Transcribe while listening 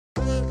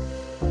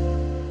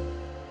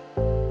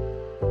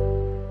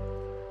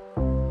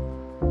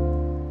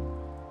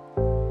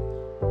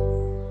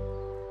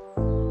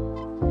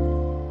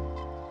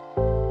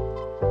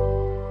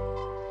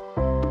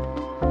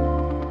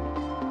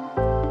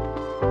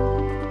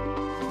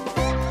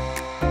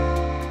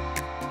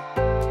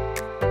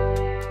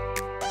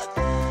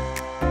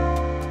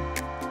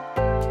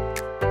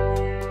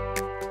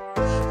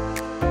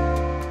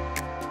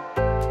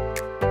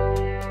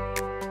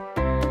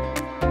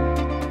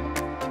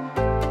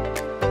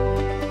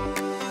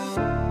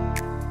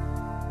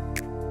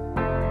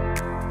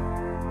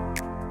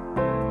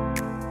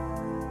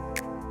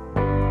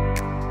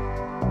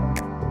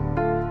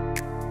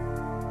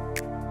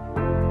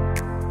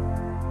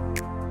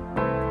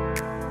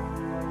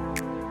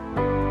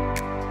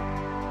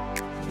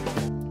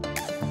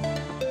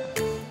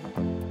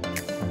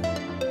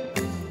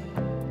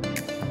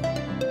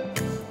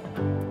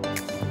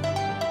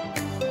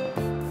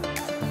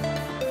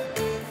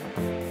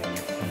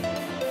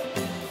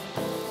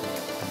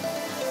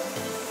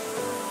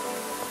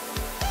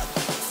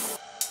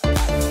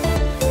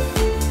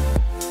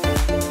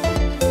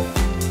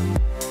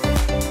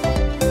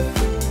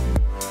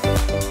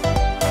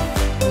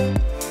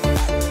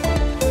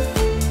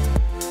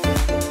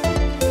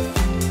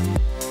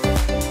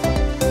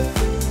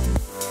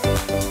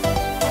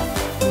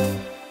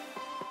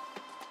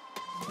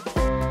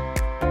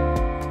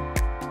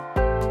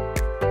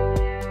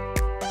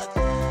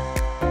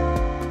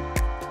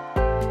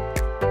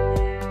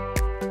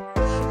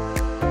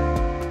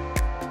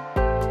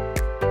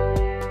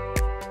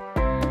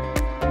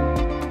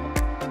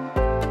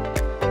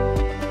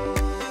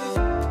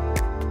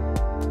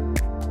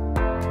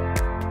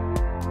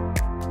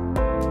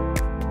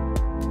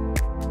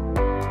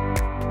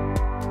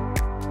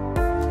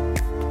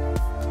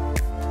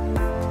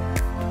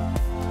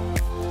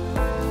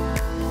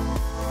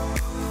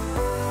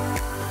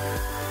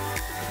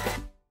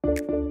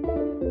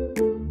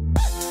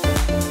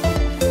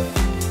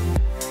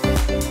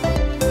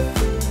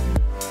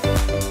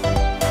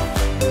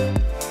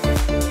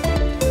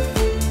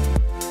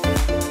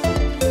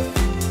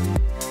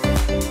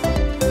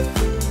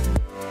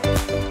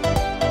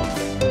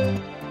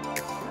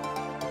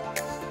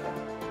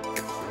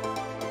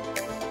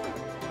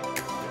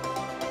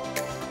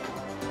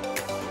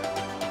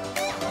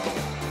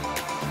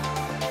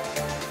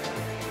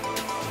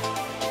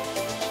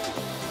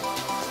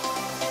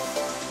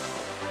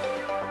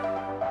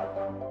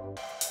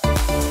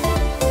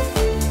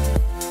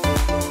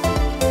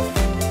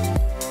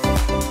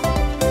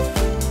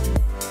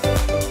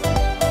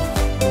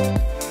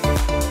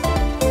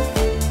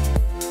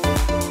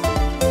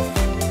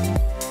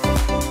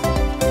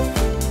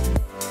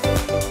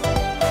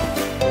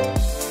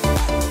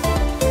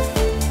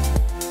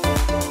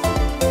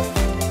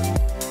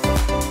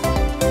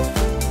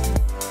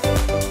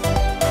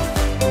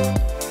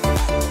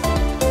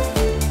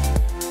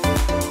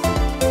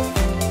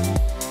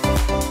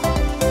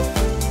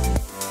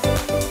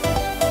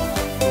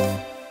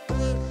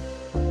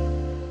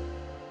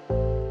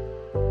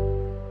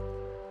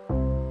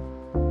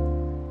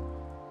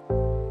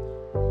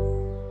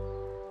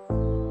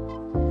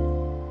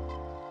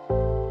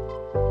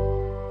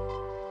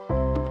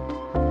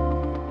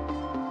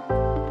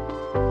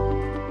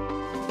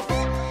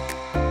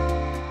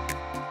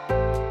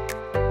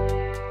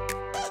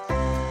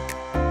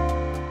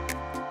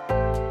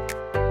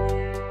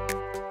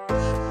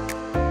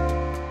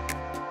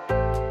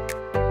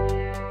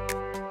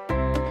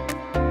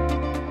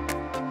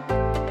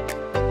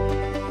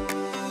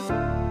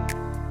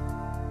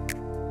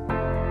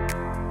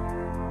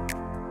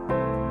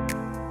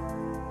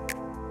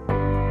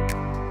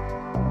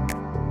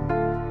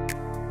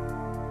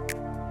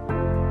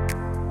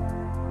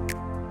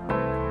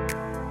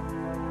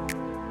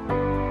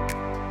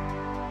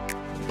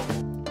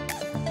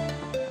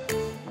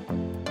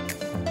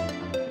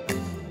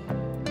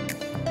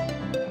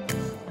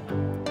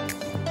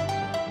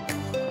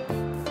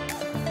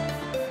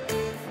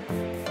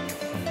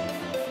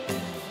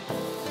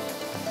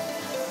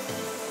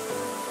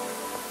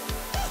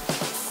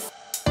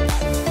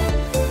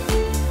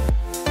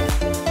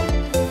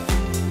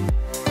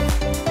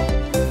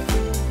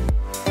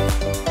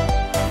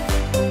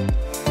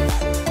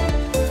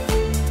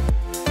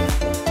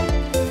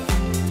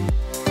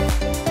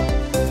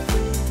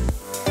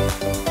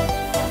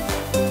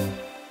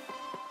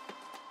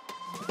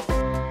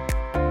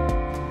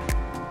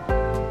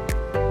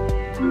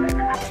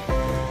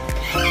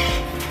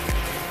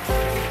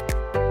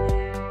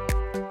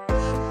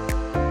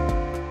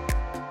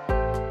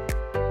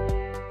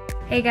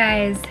Hey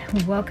guys,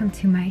 welcome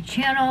to my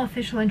channel.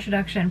 Official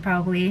introduction,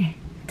 probably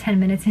 10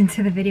 minutes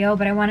into the video,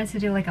 but I wanted to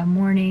do like a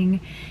mornings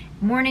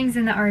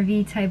in the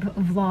RV type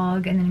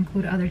vlog and then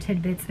include other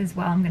tidbits as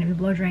well. I'm going to be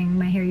blow drying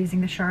my hair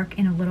using the Shark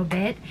in a little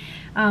bit,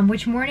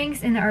 which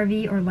mornings in the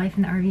RV or life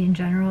in the RV in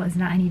general is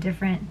not any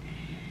different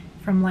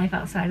from life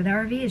outside of the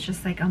RV. It's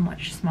just like a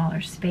much smaller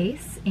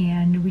space,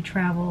 and we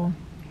travel.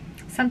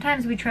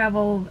 Sometimes we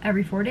travel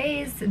every 4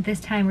 days.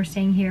 This time we're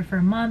staying here for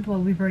a month. Well,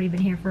 we've already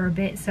been here for a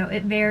bit, so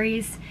it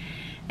varies.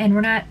 And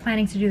we're not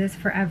planning to do this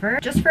forever.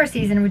 Just for a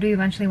season. We do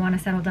eventually want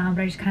to settle down,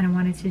 but I just kind of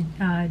wanted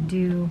to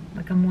do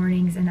like a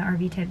mornings in the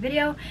RV type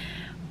video.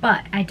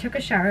 But I took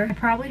a shower. I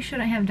probably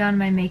shouldn't have done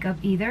my makeup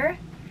either,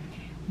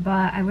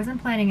 but I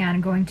wasn't planning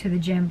on going to the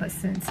gym. But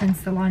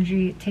since the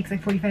laundry takes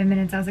like 45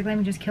 minutes, I was like, let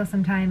me just kill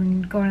some time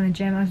and go to the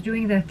gym. I was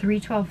doing the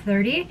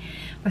 3-12-30,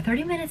 but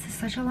 30 minutes is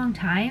such a long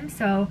time.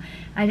 So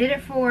I did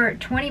it for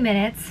 20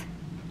 minutes.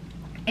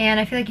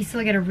 And I feel like you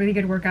still get a really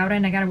good workout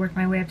in. I gotta work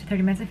my way up to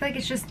 30 minutes. I feel like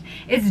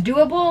it's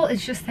doable.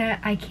 It's just that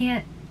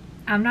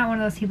I'm not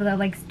one of those people that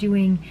likes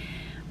doing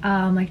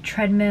like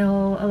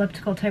treadmill,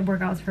 elliptical type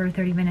workouts for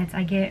 30 minutes.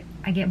 I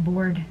get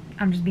bored.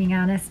 I'm just being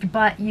honest.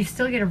 But you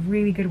still get a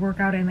really good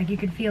workout in. Like you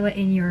could feel it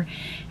in your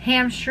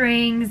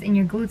hamstrings, in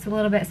your glutes a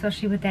little bit,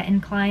 especially with that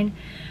incline.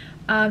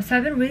 So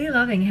I've been really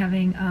loving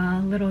having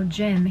a little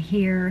gym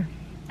here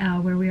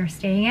where we are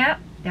staying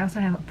at. They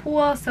also have a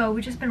pool, so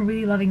we've just been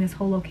really loving this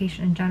whole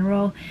location in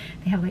general.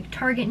 They have like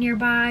Target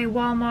nearby,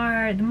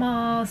 Walmart, the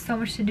mall, so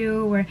much to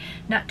do. We're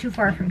not too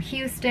far from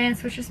Houston,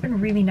 so it's just been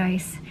really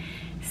nice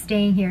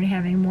staying here and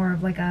having more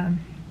of like a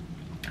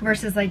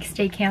versus like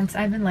stay camps.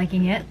 I've been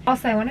liking it.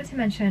 Also, I wanted to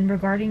mention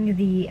regarding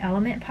the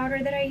element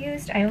powder that I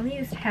used. I only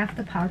used half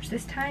the pouch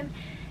this time,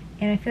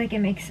 and I feel like it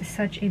makes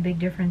such a big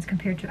difference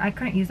compared to, I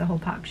couldn't use the whole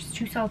pouch. It's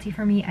too salty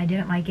for me. I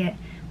didn't like it.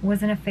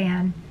 Wasn't a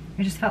fan.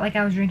 I just felt like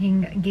I was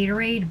drinking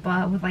Gatorade,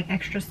 but with like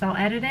extra salt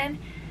added in.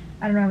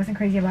 I don't know, I wasn't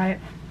crazy about it.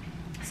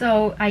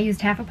 So I used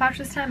half a pouch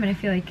this time, and I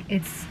feel like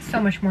it's so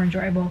much more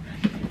enjoyable.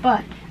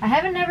 But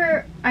I've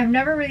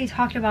never really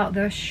talked about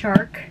the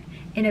Shark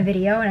in a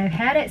video, and I've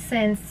had it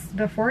since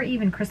before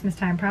even Christmas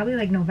time, probably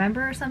like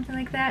November or something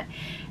like that.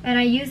 And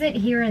I use it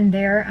here and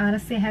there.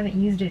 Honestly, I haven't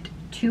used it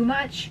too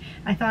much.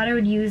 I thought I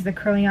would use the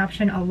curling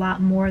option a lot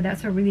more.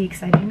 That's what really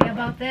excited me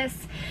about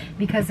this,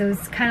 because it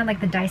was kind of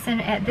like the Dyson.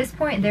 At this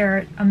point, there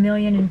are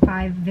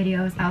 1,000,005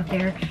 videos out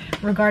there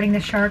regarding the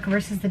Shark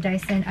versus the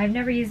Dyson. I've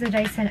never used the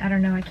Dyson. I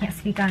don't know. I can't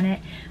speak on it,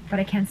 but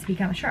I can speak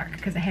on the Shark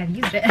because I have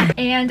used it.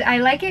 And I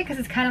like it because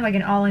it's kind of like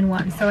an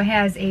all-in-one. So it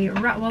has a,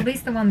 well, at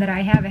least the one that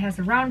I have, it has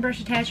a round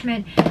brush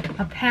attachment,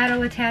 a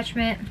paddle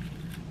attachment,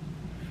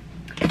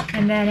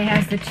 and then it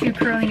has the 2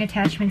 curling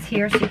attachments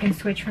here, so you can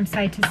switch from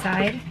side to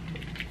side.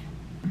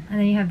 And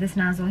then you have this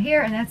nozzle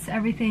here, and that's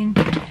everything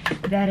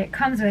that it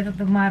comes with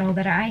the model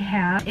that I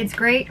have. It's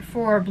great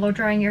for blow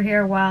drying your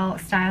hair while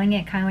styling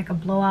it, kind of like a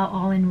blowout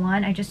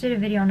all-in-one. I just did a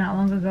video not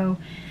long ago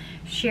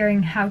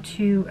sharing how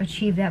to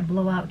achieve that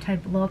blowout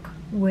type look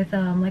with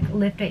like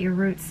lift at your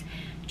roots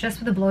just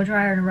with a blow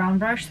dryer and a round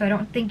brush. So I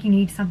don't think you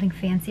need something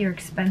fancy or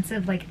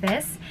expensive like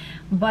this,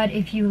 but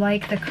if you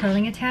like the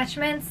curling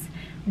attachments,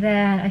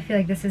 then I feel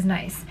like this is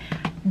nice.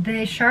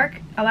 The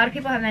Shark, a lot of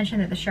people have mentioned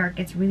that the Shark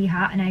gets really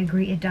hot, and I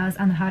agree it does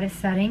on the hottest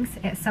settings.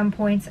 At some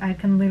points I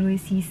can literally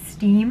see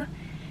steam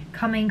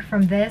coming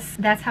from this.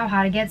 That's how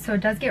hot it gets, so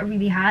it does get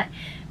really hot.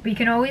 But you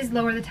can always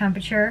lower the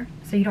temperature,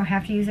 so you don't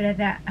have to use it at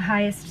that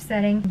highest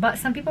setting. But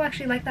some people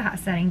actually like the hot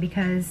setting,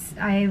 because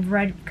I've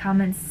read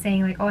comments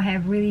saying like, oh, I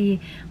have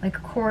really like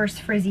coarse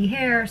frizzy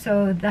hair,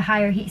 so the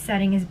higher heat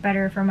setting is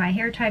better for my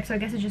hair type. So I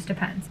guess it just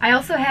depends. I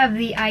also have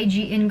the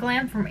IG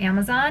Inglam from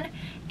Amazon,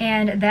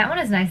 and that one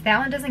is nice. That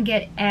one doesn't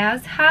get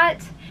as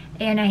hot.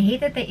 And I hate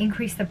that they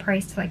increased the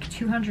price to like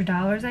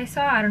 $200 I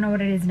saw. I don't know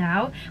what it is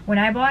now. When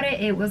I bought it,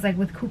 it was like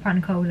with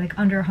coupon code, like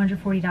under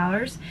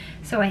 $140.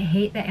 So I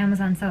hate that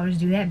Amazon sellers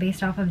do that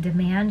based off of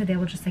demand. They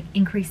will just like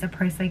increase the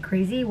price like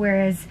crazy.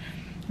 Whereas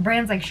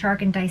brands like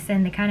Shark and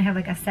Dyson, they kind of have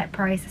like a set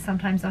price.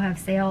 Sometimes they'll have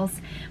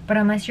sales, but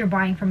unless you're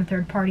buying from a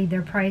third party,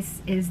 their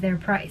price is their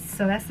price.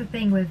 So that's the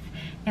thing with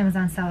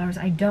Amazon sellers.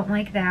 I don't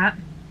like that.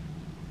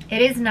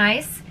 It is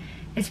nice.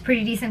 It's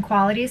pretty decent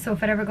quality, so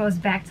if it ever goes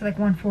back to like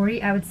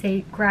 $140, I would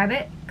say grab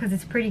it because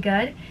it's pretty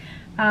good.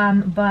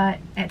 But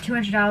at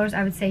 $200,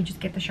 I would say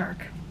just get the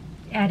Shark.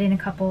 Add in a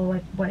couple,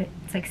 like what,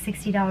 it's like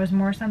 $60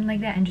 more or something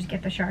like that, and just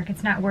get the Shark.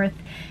 It's not worth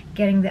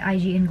getting the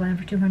IG Inglam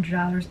for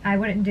 $200. I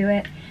wouldn't do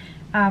it.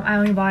 I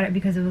only bought it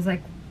because it was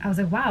like, I was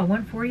like, wow,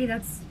 $140,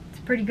 that's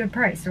a pretty good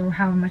price, or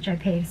how much I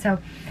paid. So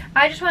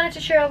I just wanted to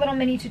share a little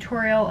mini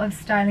tutorial of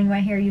styling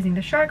my hair using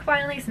the Shark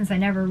finally, since I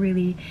never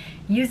really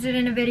used it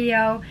in a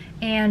video.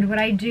 And what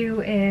I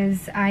do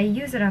is I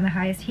use it on the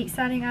highest heat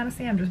setting,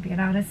 honestly, I'm just being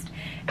honest.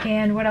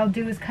 And what I'll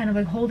do is kind of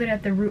like hold it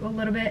at the root a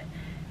little bit,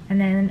 and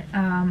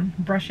then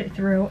brush it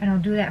through, and I'll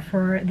do that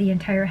for the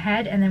entire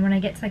head. And then when I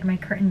get to like my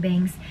curtain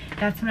bangs,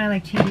 that's when I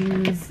like to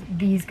use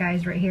these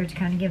guys right here to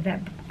kind of give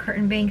that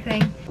curtain bang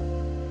thing.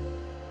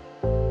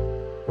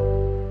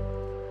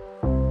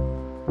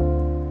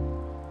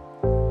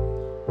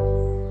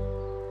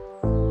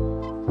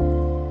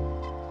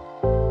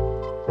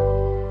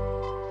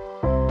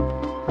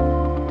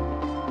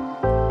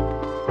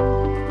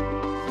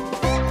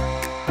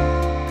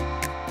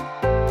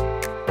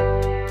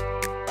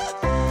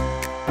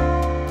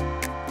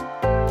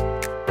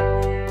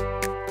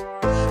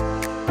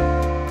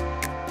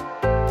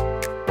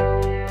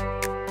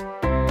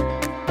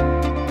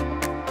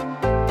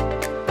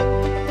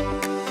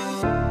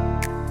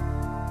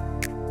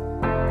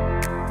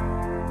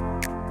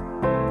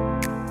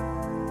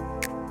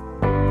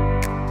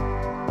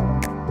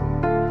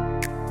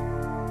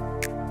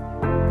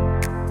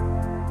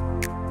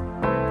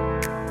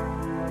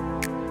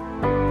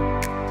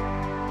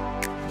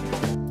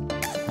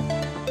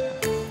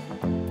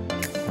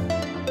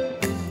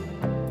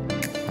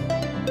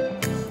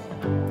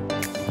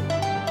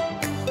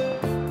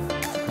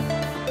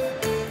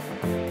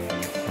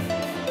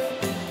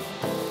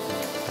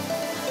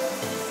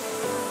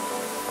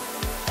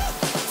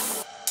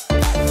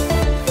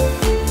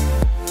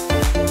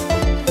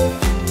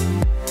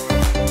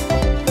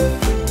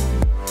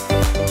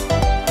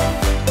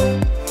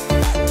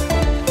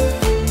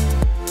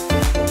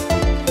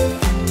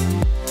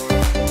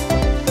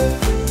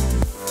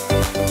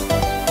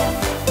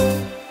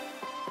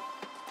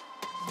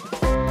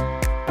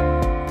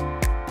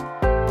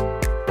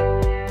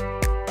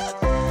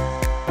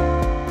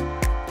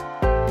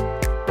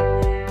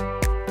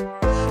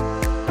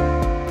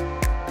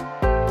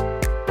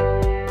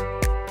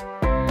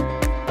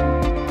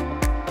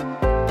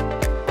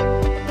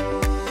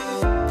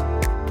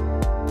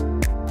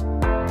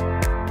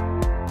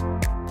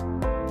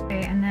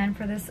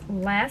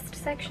 last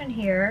section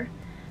here,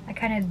 I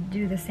kind of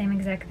do the same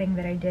exact thing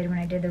that I did when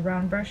I did the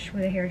round brush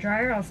with a hair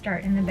dryer. I'll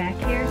start in the back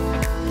here.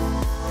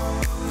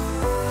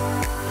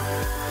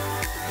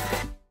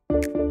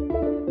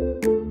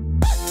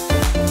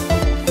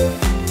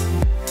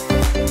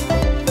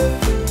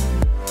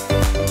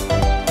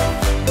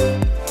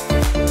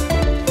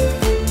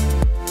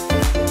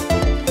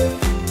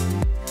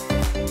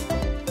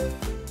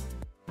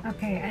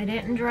 Okay, I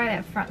didn't dry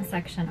that front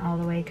section all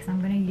the way because I'm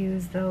going to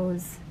use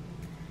those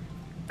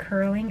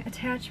curling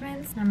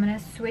attachments. I'm going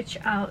to switch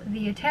out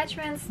the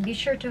attachments. Be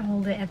sure to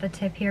hold it at the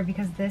tip here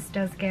because this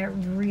does get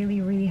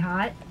really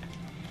hot.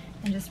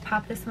 And just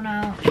pop this one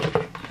out.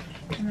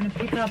 I'm going to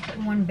pick up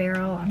one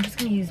barrel. I'm just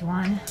going to use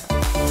one.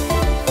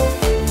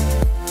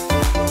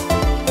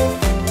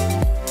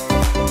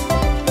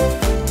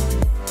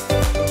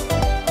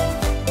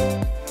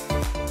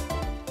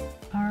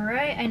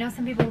 Alright, I know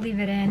some people leave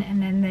it in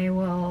and then they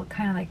will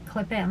kind of like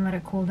clip it and let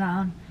it cool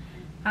down.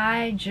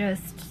 I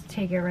just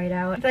take it right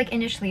out. I feel like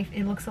initially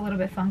it looks a little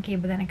bit funky,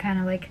 but then it kind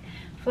of like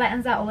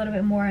flattens out a little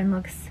bit more and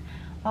looks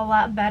a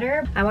lot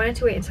better. I wanted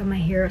to wait until my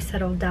hair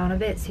settled down a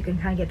bit so you can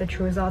kind of get the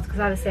true results,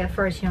 because obviously at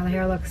first, you know, the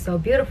hair looks so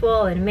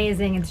beautiful and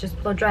amazing, it's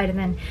just blow dried, and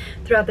then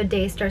throughout the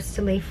day starts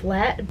to lay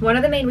flat. One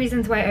of the main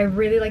reasons why I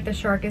really like the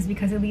Shark is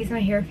because it leaves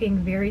my hair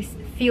feeling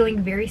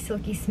very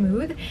silky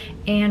smooth,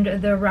 and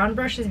the round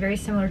brush is very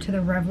similar to the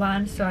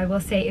Revlon. So I will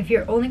say, if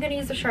you're only going to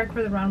use the Shark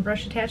for the round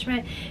brush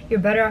attachment, you're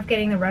better off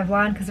getting the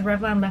Revlon, because the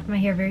Revlon left my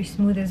hair very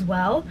smooth as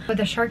well. But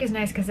the Shark is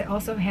nice because it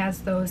also has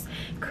those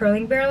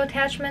curling barrel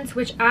attachments,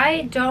 which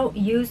I don't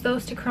use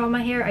those to curl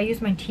my hair. I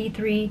use my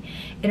T3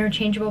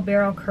 interchangeable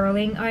barrel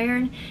curling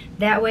iron.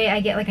 That way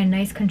I get like a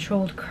nice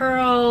controlled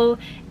curl,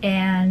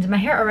 and my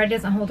hair already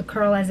doesn't hold a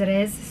curl as it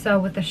is. So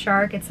with the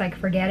Shark, it's like,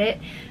 forget it.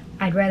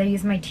 I'd rather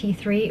use my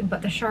T3,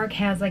 but the Shark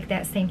has like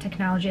that same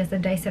technology as the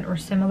Dyson or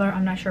similar.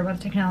 I'm not sure about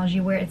the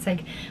technology, where it's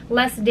like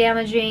less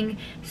damaging.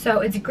 So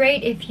it's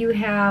great if you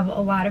have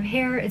a lot of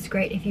hair. It's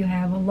great if you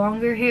have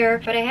longer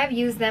hair. But I have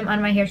used them on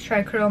my hair to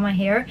try to curl my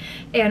hair,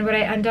 and what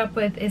I end up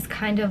with is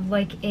kind of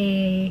like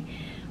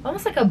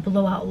almost like a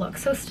blowout look.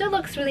 So it still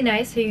looks really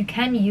nice, so you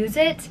can use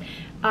it,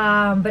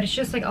 but it's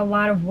just like a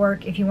lot of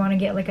work if you want to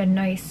get like a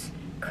nice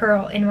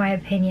curl, in my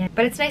opinion.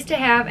 But it's nice to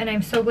have, and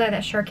I'm so glad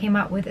that Shark came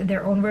out with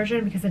their own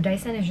version, because the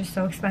Dyson is just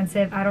so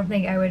expensive. I don't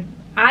think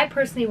I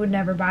personally would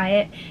never buy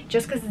it,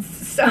 just because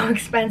it's so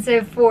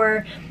expensive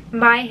for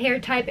my hair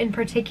type in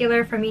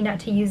particular, for me not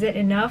to use it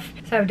enough.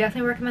 So I would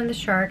definitely recommend the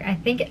Shark. I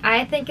think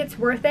it's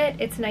worth it.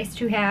 It's nice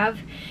to have,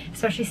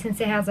 especially since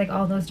it has like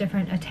all those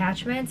different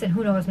attachments, and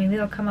who knows, maybe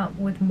they'll come out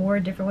with more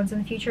different ones in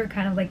the future,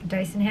 kind of like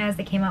Dyson has.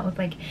 They came out with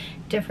like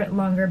different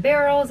longer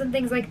barrels and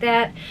things like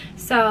that.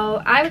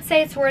 So I would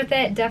say it's worth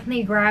it.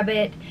 Definitely grab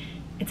it.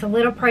 It's a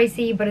little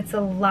pricey, but it's a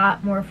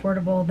lot more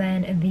affordable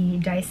than the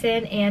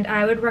Dyson, and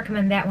I would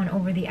recommend that one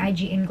over the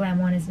IG Inglam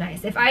one. Is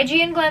nice. If IG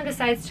Inglam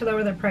decides to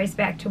lower the price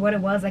back to what it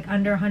was, like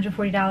under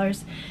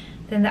 $140,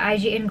 then the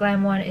IG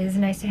Inglam one is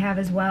nice to have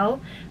as well.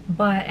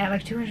 But at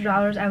like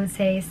 $200, I would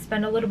say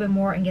spend a little bit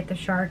more and get the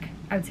Shark.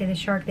 I would say the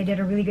Shark, they did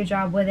a really good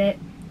job with it.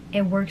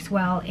 It works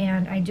well,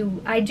 and I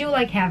do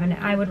like having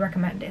it. I would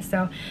recommend it.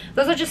 So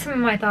those are just some of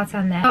my thoughts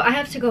on that. I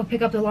have to go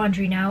pick up the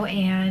laundry now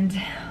and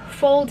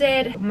fold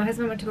it. My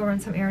husband went to go run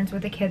some errands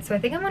with the kids, so I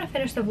think I'm going to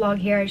finish the vlog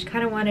here. I just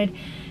kind of wanted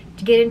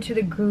to get into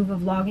the groove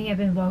of vlogging. I've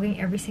been vlogging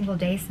every single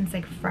day since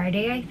like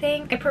Friday, I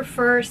think. I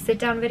prefer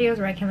sit-down videos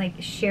where I can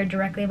like share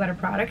directly about a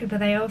product,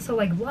 but I also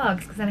like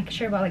vlogs because then I can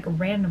share about like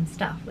random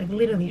stuff, like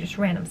literally just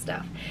random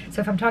stuff. So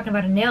if I'm talking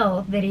about a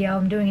nail video,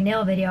 I'm doing a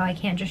nail video, I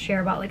can't just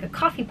share about like a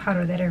coffee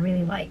powder that I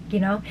really like, you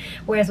know?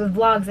 Whereas with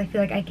vlogs, I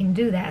feel like I can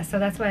do that. So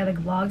that's why I like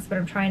vlogs, but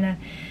I'm trying to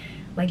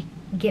like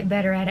get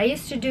better at it. I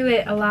used to do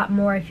it a lot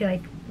more, I feel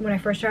like, when I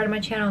first started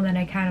my channel, and then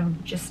I kind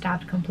of just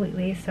stopped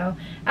completely. So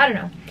I don't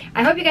know.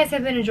 I hope you guys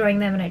have been enjoying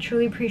them, and I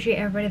truly appreciate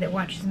everybody that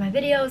watches my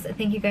videos.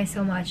 Thank you guys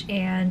so much,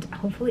 and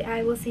hopefully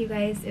I will see you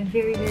guys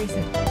very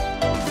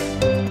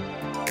soon.